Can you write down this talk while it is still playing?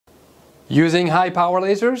Using high power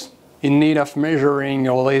lasers, in need of measuring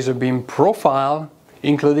your laser beam profile,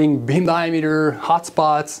 including beam diameter,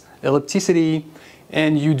 hotspots, ellipticity,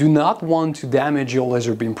 and you do not want to damage your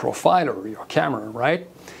laser beam profiler, your camera, right?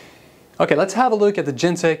 Okay, let's have a look at the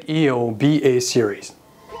Gentec-EO BA series.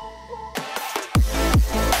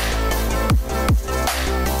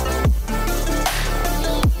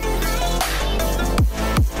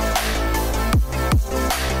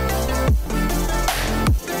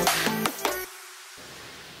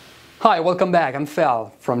 Hi, welcome back. I'm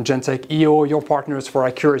Fel from Gentec-EO, your partners for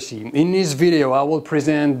accuracy. In this video, I will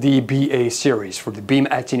present the BA series for the beam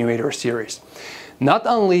attenuator series. Not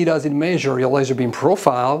only does it measure your laser beam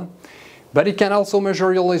profile, but it can also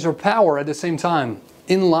measure your laser power at the same time,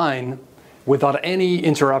 in line, without any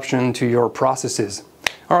interruption to your processes.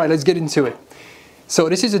 All right, let's get into it. So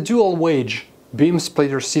this is a dual wage beam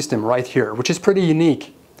splitter system right here, which is pretty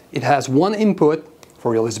unique. It has one input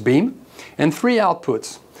for your laser beam and three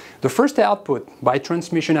outputs. The first output, by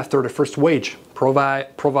transmission after the first wage,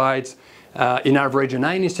 provides in average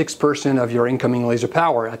 96% of your incoming laser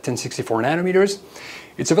power at 1064 nanometers.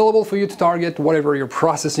 It's available for you to target whatever you're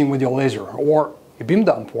processing with your laser, or a beam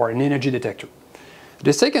dump, or an energy detector.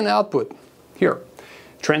 The second output, here,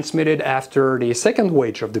 transmitted after the second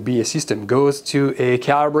wage of the BA system, goes to a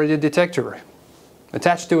calibrated detector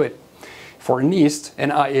attached to it for NIST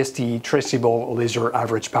and IST traceable laser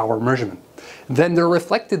average power measurement. Then the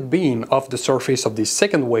reflected beam of the surface of this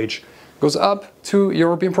second wage goes up to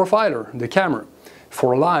your beam profiler, the camera,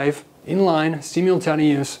 for live, inline,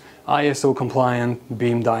 simultaneous, ISO compliant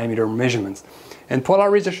beam diameter measurements. And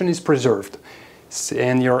polarization is preserved.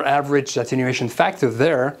 And your average attenuation factor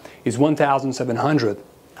there is 1700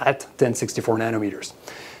 at 1064 nanometers.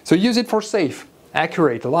 So use it for safe,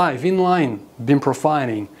 accurate, live, inline beam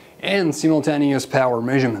profiling and simultaneous power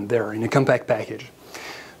measurement there in a compact package.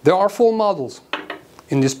 There are full models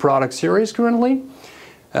in this product series currently.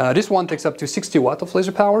 This one takes up to 60 watts of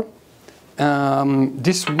laser power.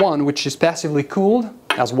 This one, which is passively cooled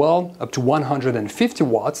as well, up to 150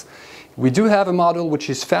 watts. We do have a model which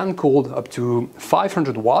is fan cooled up to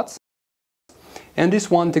 500 watts. And this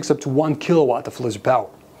one takes up to 1 kilowatt of laser power.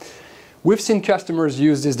 We've seen customers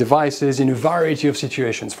use these devices in a variety of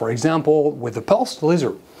situations. For example, with the pulsed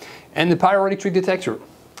laser and the pyroelectric detector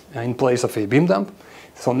in place of a beam dump.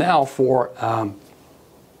 So now for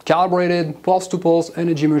calibrated pulse-to-pulse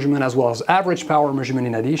energy measurement as well as average power measurement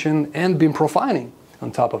in addition, and beam profiling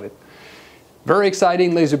on top of it. Very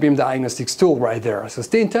exciting laser beam diagnostics tool right there. So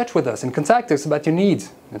stay in touch with us and contact us about your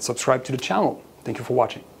needs and subscribe to the channel. Thank you for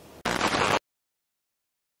watching.